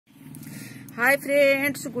Hi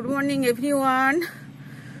friends, good morning everyone.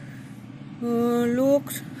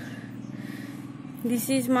 Look, this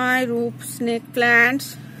is my roof snake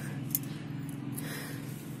plants,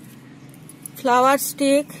 flower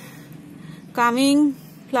stick, coming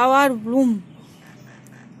flower bloom.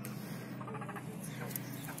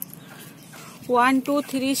 1, 2,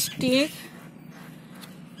 3 stick.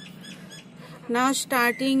 Now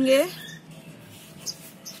starting a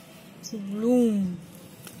bloom.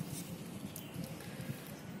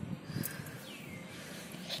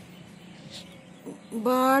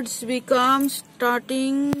 Birds become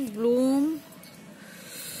starting bloom.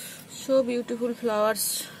 So beautiful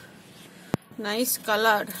flowers, nice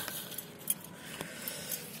color.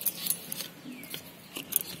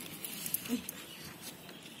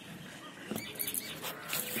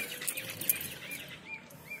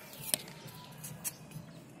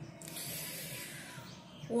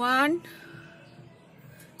 One,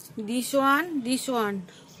 this one.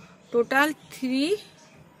 Total 3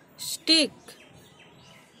 stick.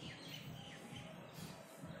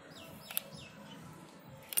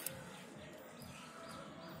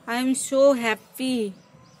 I am so happy.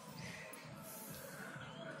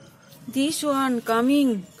 This one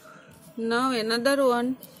coming. Now another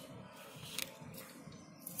one.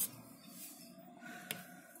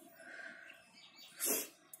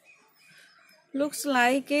 Looks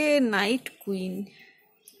like a night queen.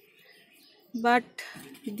 But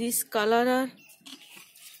this color are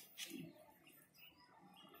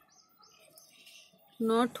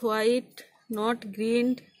not white, not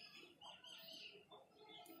green.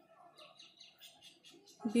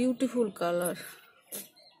 Beautiful color.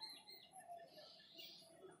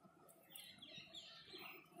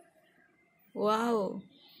 Wow.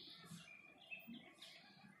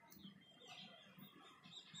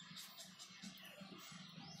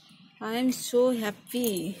 I am so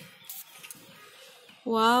happy.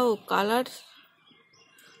 Wow, color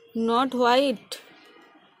not white.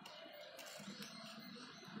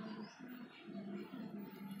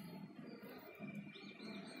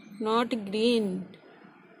 Not green.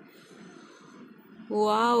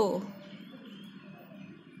 Wow.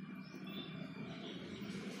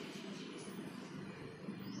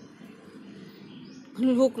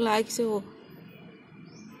 Look like so.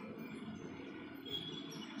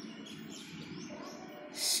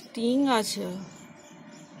 Sting আছে.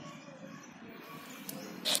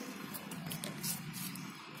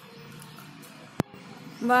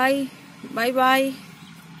 Bye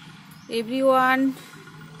everyone.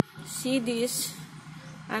 See this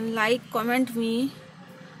and like, comment me.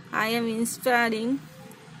 I am inspiring.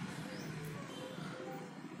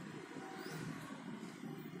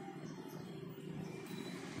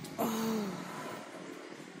 Oh.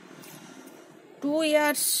 2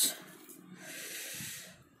 years.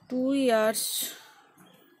 2 years.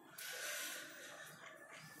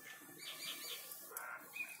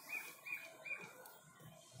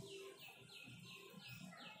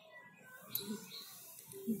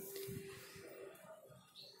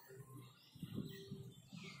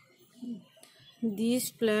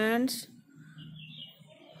 These plants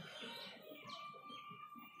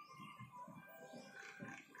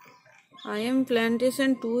I am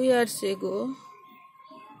plantation 2 years ago.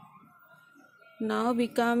 Now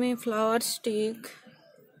become a flower stick.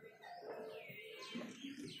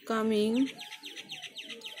 Coming.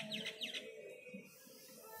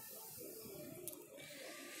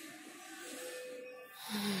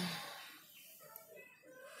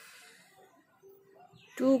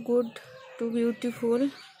 Too good, too beautiful.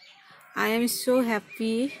 I am so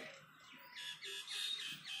happy.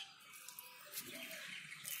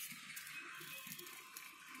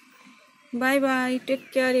 Bye.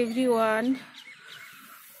 Take care everyone.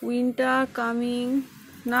 Winter coming.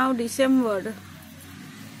 Now December.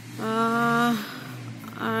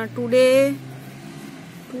 Today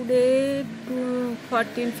to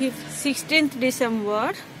 14th, 16th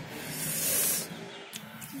December.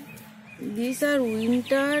 These are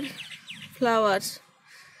winter flowers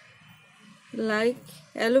like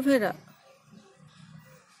aloe vera.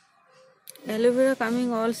 Aloe vera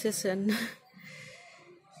coming all season.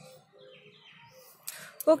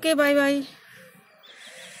 Okay, bye.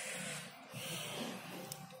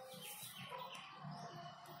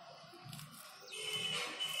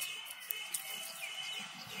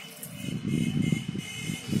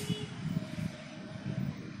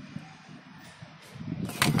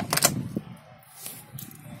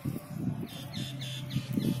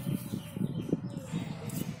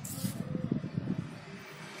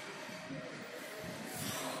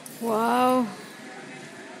 Wow.